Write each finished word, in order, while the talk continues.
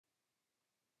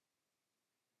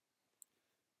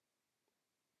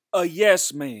A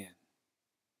yes man.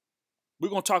 We're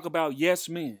going to talk about yes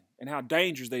men and how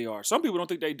dangerous they are. Some people don't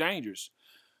think they're dangerous.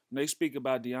 When they speak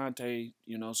about Deontay,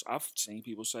 I've seen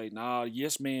people say, nah,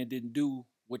 yes man didn't do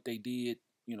what they did.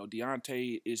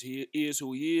 Deontay is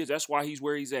who he is. That's why he's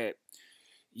where he's at.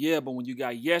 Yeah, but when you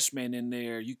got yes men in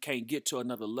there, you can't get to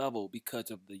another level because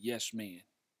of the yes man.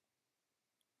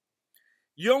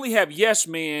 You only have yes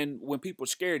men when people are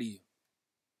scared of you,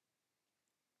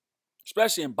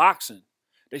 especially in boxing.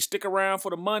 They stick around for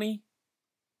the money.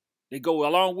 They go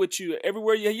along with you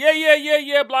everywhere.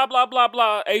 Yeah, blah, blah, blah,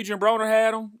 blah. Adrian Broner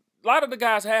had them. A lot of the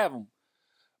guys have them.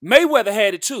 Mayweather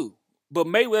had it too. But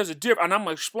Mayweather's a different, and I'm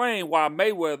going to explain why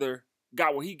Mayweather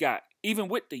got what he got, even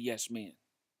with the yes men.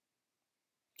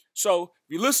 So,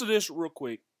 if you listen to this real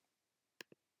quick.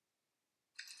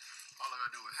 All I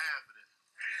gotta do is half of that.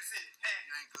 That's it. Half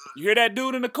ain't good. You hear that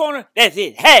dude in the corner? That's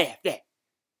it. Half that.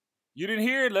 You didn't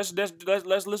hear it? Let's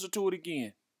listen to it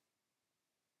again.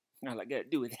 All I gotta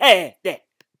do is half that.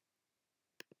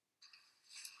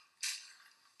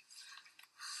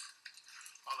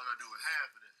 All I gotta do is half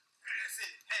of that. That's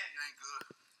it. Half ain't good.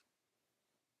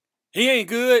 He ain't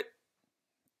good.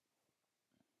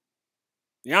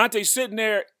 Deontay sitting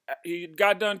there, he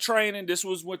got done training. This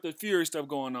was with the Fury stuff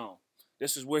going on.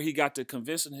 This is where he got to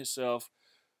convincing himself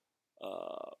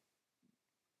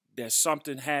that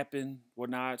something happened or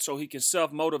not, so he can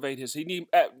self-motivate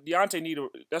Deontay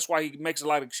that's why he makes a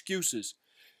lot of excuses.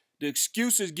 The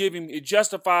excuses give him, it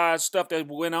justifies stuff that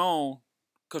went on,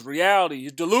 because reality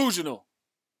is delusional.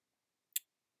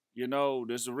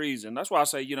 There's a reason. That's why I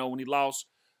say, when he lost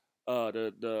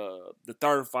the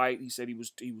third fight, he said he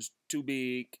was too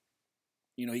big.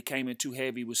 He came in too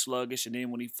heavy, was sluggish, and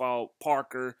then when he fought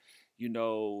Parker,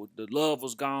 the love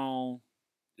was gone,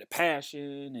 the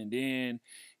passion, and then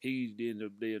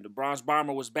the Bronze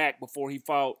Bomber was back before he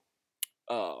fought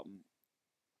Zhang.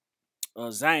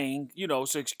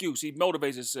 It's an excuse. He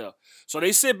motivates himself. So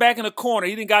they sit back in the corner.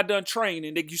 He didn't got done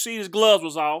training. You see his gloves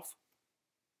was off.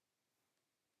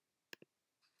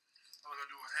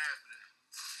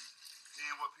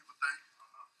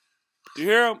 You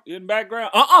hear him in the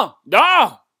background?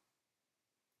 Nah.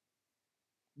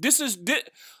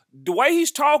 The way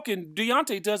he's talking,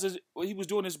 Deontay does it. He was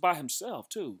doing this by himself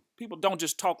too. People don't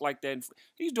just talk like that.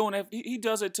 He's doing that. He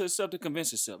does it to himself to convince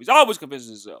himself. He's always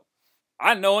convincing himself.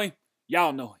 I know him.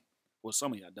 Y'all know him. Well,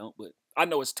 some of y'all don't, but I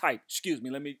know it's tight. Excuse me.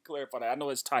 Let me clarify that. I know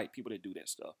it's tight. People that do that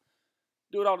stuff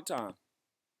do it all the time.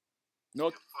 No, you're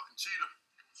a fucking cheater.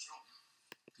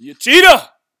 You cheater.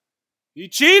 You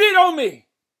cheated on me.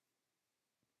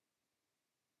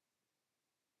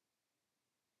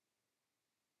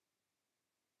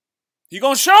 He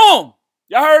gonna show him.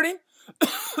 Y'all heard him?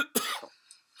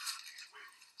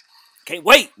 Can't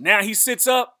wait. Now he sits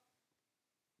up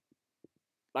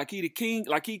like he the king,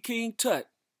 like he King Tut.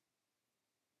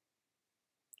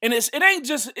 And it ain't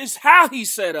just, it's how he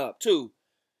set up too.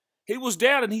 He was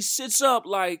down and he sits up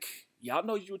like, y'all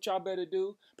know what y'all better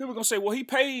do. People gonna say, well, he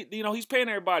paid, he's paying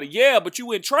everybody. Yeah, but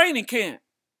you in training camp.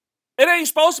 It ain't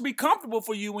supposed to be comfortable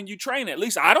for you when you train. At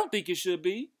least I don't think it should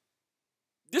be.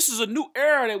 This is a new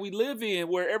era that we live in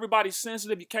where everybody's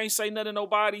sensitive. You can't say nothing to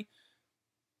nobody.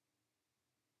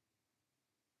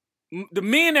 The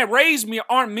men that raised me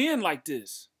aren't men like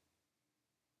this.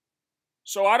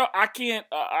 So I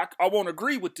won't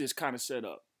agree with this kind of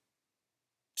setup.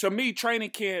 To me, training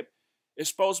camp is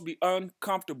supposed to be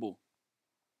uncomfortable.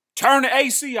 Turn the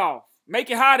AC off. Make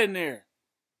it hot in there.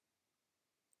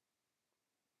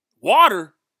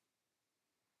 Water.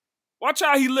 Watch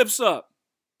how he lifts up.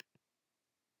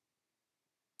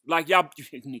 Like, y'all,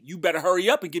 you better hurry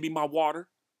up and give me my water.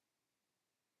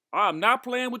 I'm not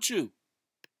playing with you.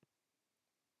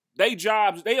 They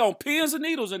jobs, they on pins and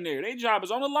needles in there. Their job is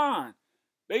on the line.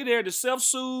 They there to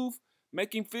self-soothe,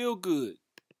 make him feel good.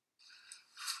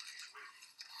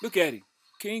 Look at him.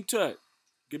 King Tut.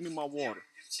 Give me my water.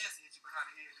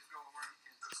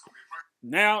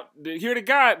 Now, here the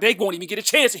guy, they won't even get a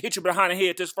chance to hit you behind the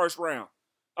head this first round.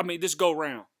 This go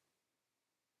round.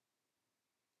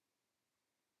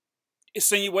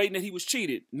 Insinuating that he was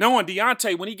cheated. Knowing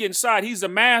Deontay, when he get inside, he's a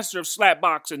master of slap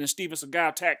boxing and Steven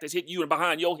Seagal tactics, hitting you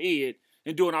behind your head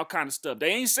and doing all kind of stuff. They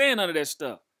ain't saying none of that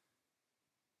stuff.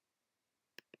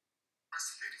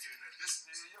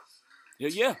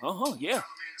 Yeah.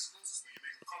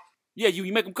 Yeah,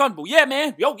 you make them comfortable. Yeah,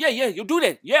 man. Yeah, you do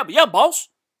that. Yeah, boss.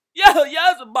 Yeah,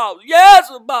 it's a boss. Yeah, it's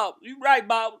a boss. You right,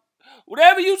 boss.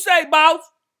 Whatever you say, boss.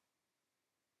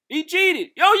 He cheated.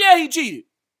 Yeah, he cheated.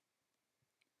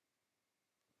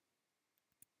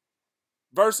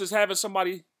 Versus having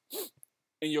somebody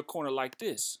in your corner like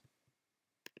this.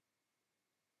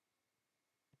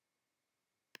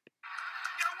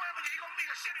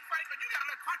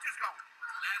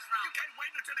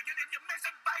 to get if you miss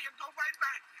it, bang, and go right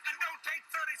back. And don't take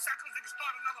 30 seconds and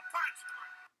start another punch.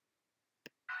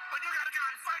 But you got to get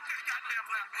out and fight this goddamn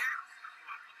left, man.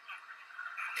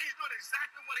 He's doing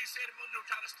exactly what he said he was going to do,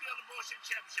 trying to steal the bullshit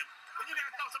championship. But you got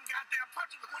to throw some goddamn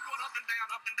punches and quit going up and down,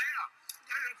 up and down.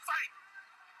 You got to fight.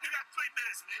 You got 3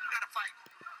 minutes, man. You got to fight.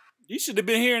 You should have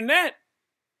been hearing that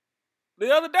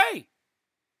the other day.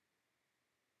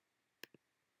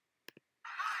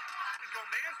 Go,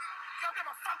 man. You don't give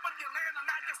a fuck whether you land or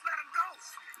not. Just let him go.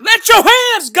 Let your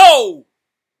hands go.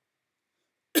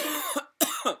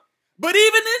 But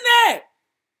even in that,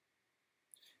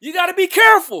 you got to be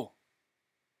careful.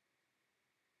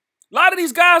 A lot of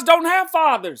these guys don't have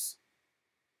fathers.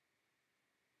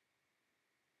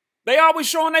 They always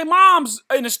showing their moms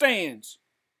in the stands.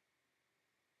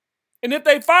 And if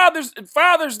they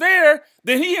father's there,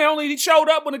 then he only showed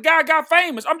up when the guy got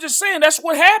famous. I'm just saying that's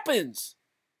what happens.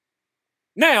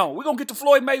 Now, we're going to get to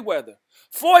Floyd Mayweather.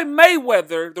 Floyd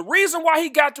Mayweather, the reason why he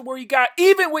got to where he got,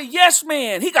 even with Yes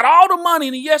Man, he got all the money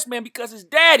in the Yes Man because his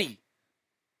daddy.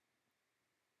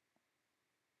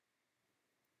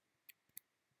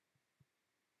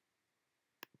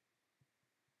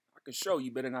 I can show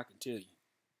you better than I can tell you.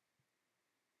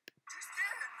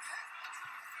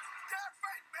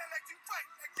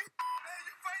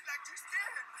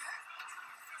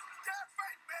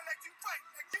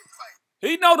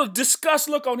 He know the disgust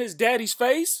look on his daddy's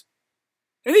face.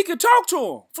 And he could talk to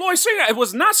him. Floyd Sr.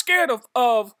 was not scared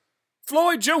of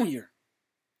Floyd Jr.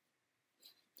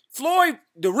 Floyd,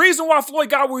 the reason why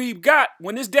Floyd got where he got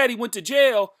when his daddy went to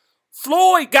jail,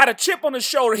 Floyd got a chip on his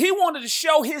shoulder. He wanted to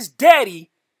show his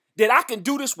daddy that I can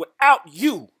do this without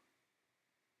you.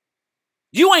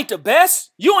 You ain't the best.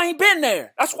 You ain't been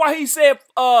there. That's why he said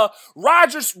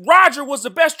Roger was the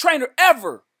best trainer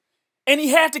ever. And he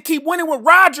had to keep winning with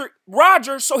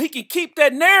Roger so he could keep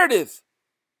that narrative.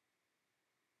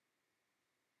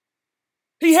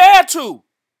 He had to.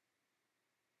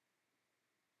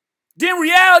 Then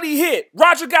reality hit.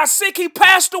 Roger got sick. He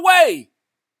passed away.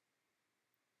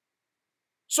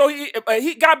 So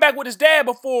he got back with his dad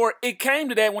before it came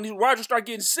to that when Roger started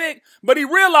getting sick. But he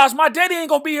realized my daddy ain't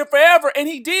going to be here forever. And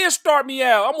he did start me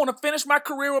out. I want to finish my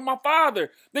career with my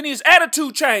father. Then his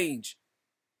attitude changed.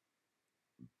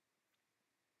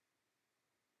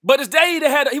 But his daddy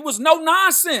he was no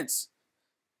nonsense.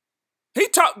 He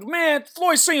talked, man,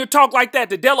 Floyd Sr. talked like that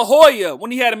to De La Hoya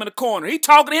when he had him in the corner. He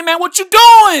talking to him, man, what you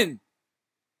doing?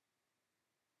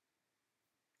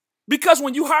 Because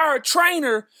when you hire a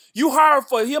trainer, you hire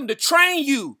for him to train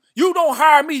you. You don't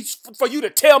hire me for you to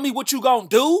tell me what you gonna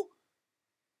do.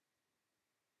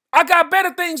 I got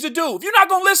better things to do. If you're not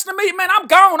gonna listen to me, man, I'm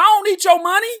gone. I don't need your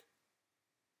money.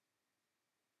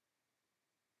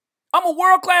 I'm a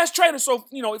world-class trainer, so,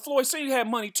 you know, if Floyd Sr. had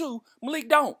money too, Malik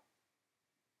don't.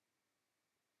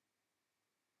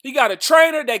 He got a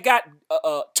trainer that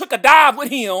took a dive with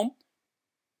him.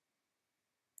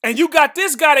 And you got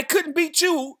this guy that couldn't beat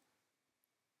you.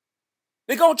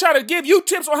 They're going to try to give you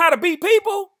tips on how to beat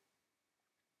people?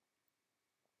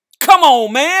 Come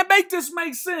on, man. Make this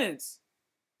make sense.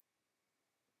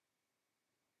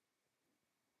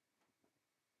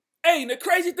 Hey, and the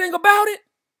crazy thing about it,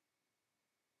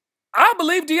 I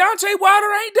believe Deontay Wilder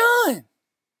ain't done.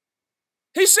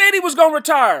 He said he was going to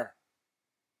retire.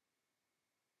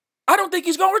 I don't think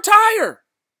he's going to retire.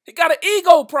 He got an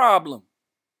ego problem.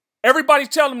 Everybody's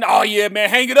telling him, oh, yeah, man,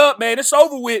 hang it up, man. It's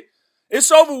over with.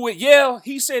 It's over with. Yeah,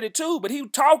 he said it too, but he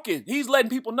talking. He's letting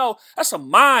people know that's a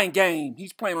mind game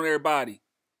he's playing on everybody.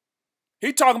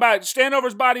 He talking about stand over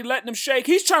his body, letting him shake.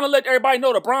 He's trying to let everybody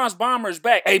know the Bronze Bomber is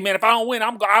back. Hey, man, if I don't win,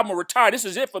 I'm going to retire. This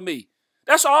is it for me.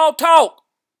 That's all talk.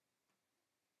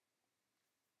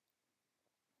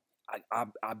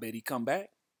 I bet he come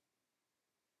back.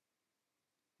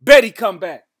 Bet he come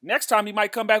back. Next time he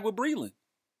might come back with Breland.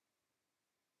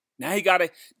 Now he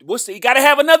gotta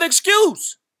have another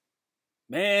excuse.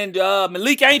 Man,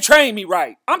 Malik ain't trained me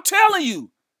right. I'm telling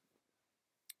you.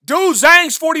 Dude,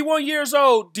 Zhang's 41 years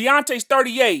old. Deontay's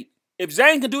 38. If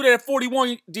Zhang can do that at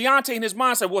 41, Deontay in his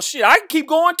mind said, well, shit, I can keep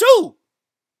going too.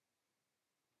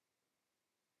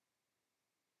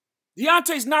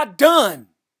 Deontay's not done.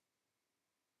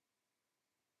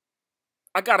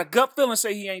 I got a gut feeling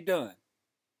say he ain't done.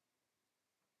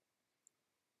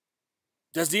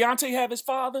 Does Deontay have his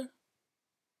father?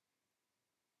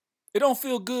 It don't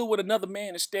feel good when another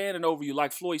man is standing over you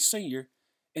like Floyd Sr.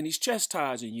 and he's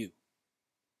chastising you.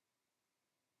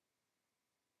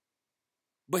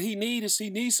 But he needs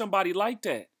somebody like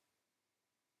that.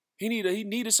 He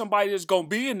needed somebody that's gonna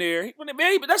be in there.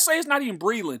 Maybe let's say it's not even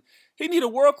Breland. He need a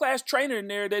world-class trainer in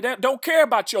there that don't care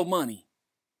about your money.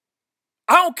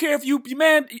 I don't care if you,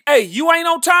 man, hey, you ain't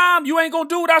on time, you ain't gonna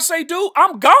do what I say do,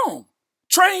 I'm gone.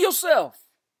 Train yourself.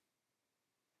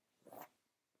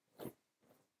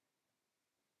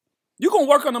 You're gonna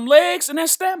work on them legs and that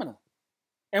stamina.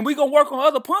 And we gonna work on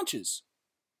other punches.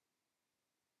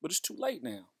 But it's too late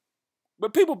now.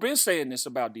 But people been saying this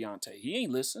about Deontay. He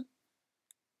ain't listen.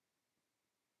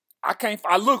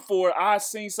 I look for it. I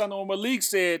seen something on Malik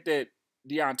said that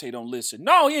Deontay don't listen.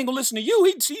 No, he ain't gonna listen to you.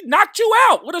 He knocked you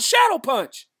out with a shadow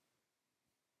punch.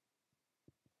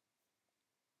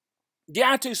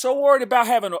 Deontay's so worried about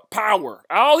having power.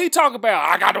 All he talk about,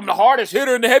 I got him the hardest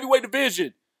hitter in the heavyweight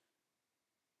division.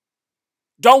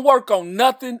 Don't work on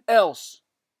nothing else.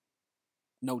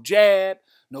 No jab,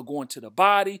 no going to the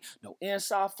body, no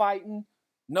inside fighting,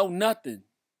 no nothing.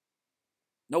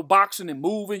 No boxing and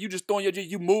moving. You just throwing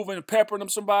you moving and peppering them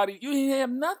somebody. You didn't have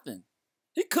nothing.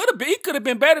 He could have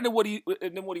been better than what he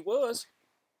was.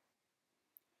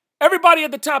 Everybody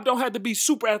at the top don't have to be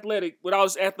super athletic with all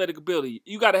his athletic ability.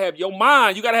 You got to have your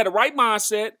mind. You got to have the right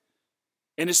mindset.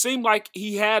 And it seemed like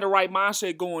he had the right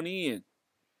mindset going in.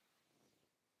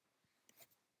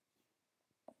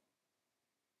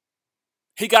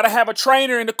 He got to have a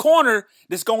trainer in the corner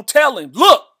that's going to tell him,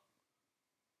 look,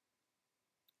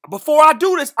 before I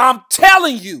do this, I'm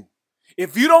telling you,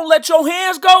 if you don't let your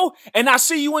hands go and I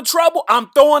see you in trouble, I'm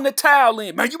throwing the towel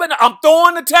in. Man, I'm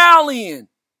throwing the towel in.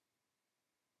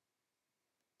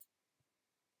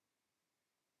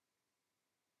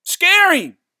 Scare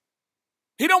him.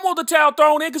 He don't want the towel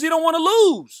thrown in because he don't want to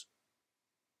lose.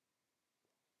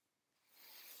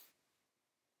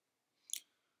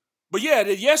 But yeah,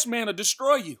 the yes man will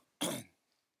destroy you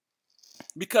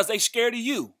because they scared of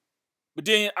you. But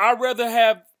then I'd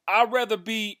rather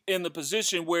be in the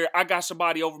position where I got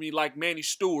somebody over me like Manny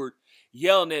Stewart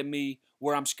yelling at me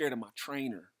where I'm scared of my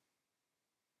trainer.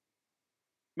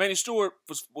 Manny Stewart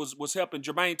was helping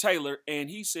Jermaine Taylor, and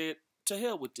he said, to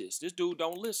hell with this. This dude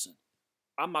don't listen.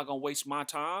 I'm not going to waste my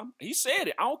time. He said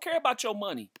it. I don't care about your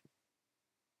money.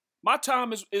 My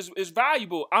time is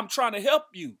valuable. I'm trying to help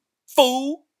you,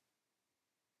 fool.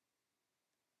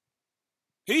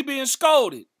 He being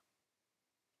scolded.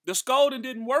 The scolding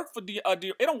didn't work for it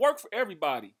don't work for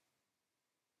everybody.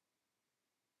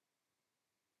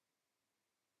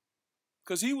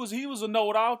 Because he was a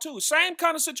know-it-all too. Same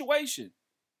kind of situation.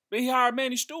 But he hired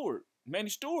Manny Stewart. Manny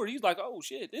Stewart, he's like, oh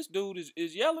shit, this dude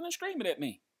is yelling and screaming at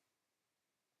me.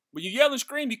 When you yell and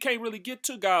scream, you can't really get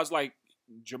to guys like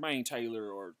Jermaine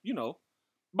Taylor or,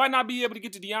 might not be able to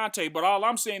get to Deontay, but all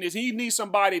I'm saying is he needs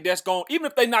somebody that's going, even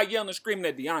if they're not yelling and screaming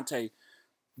at Deontay,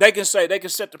 they can set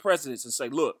the precedence and say,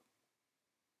 look,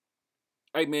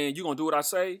 hey man, you gonna do what I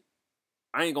say?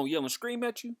 I ain't gonna yell and scream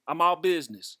at you. I'm all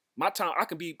business. My time, I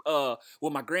can be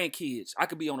with my grandkids. I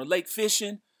could be on the lake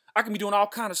fishing. I can be doing all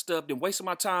kind of stuff, then wasting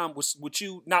my time with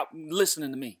you not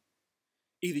listening to me.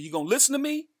 Either you gonna listen to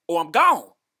me or I'm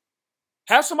gone.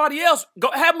 Have somebody else,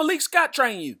 have Malik Scott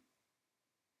train you.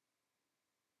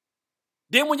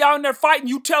 Then when y'all in there fighting,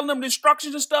 you telling them the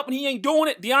instructions and stuff and he ain't doing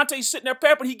it, Deontay's sitting there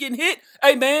peppering, he getting hit.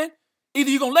 Hey man, either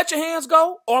you gonna let your hands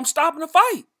go or I'm stopping the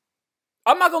fight.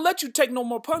 I'm not gonna let you take no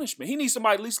more punishment. He needs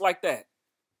somebody at least like that.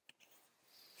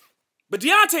 But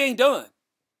Deontay ain't done.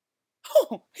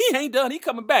 Oh, he ain't done. He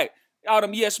coming back. All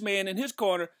them yes man in his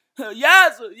corner.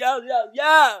 Yes, yeah.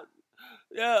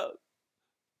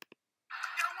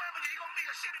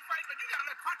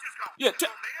 Yeah,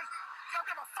 don't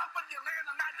give a fuck whether you land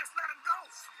or not, just let him go.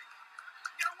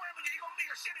 You don't worry, you're gonna be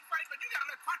a shitty fight, but you gotta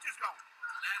let punches go.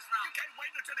 Last round. You can't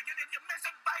wait until they get in. If you miss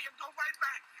it, bang, and go right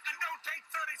back. And don't take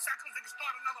 30 seconds and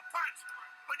start another punch.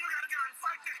 But you gotta get out and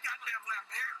fight this goddamn left,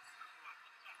 man.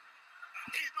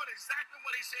 He's doing exactly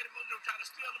what he said he was doing, trying to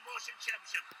steal the bullshit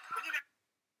championship. But you got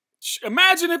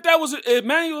imagine if that was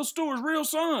Emmanuel Stewart's real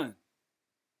son.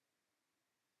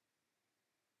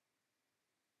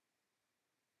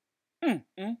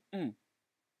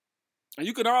 And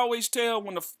you can always tell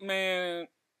when man,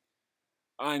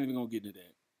 I ain't even gonna get into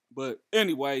that. But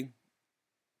anyway,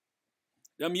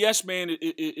 them yes man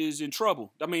is in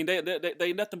trouble. I mean,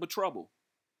 they nothing but trouble.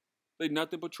 They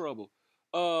nothing but trouble.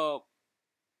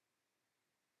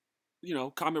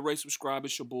 Comment, rate, subscribe.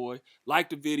 It's your boy.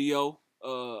 Like the video.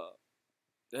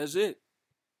 That's it.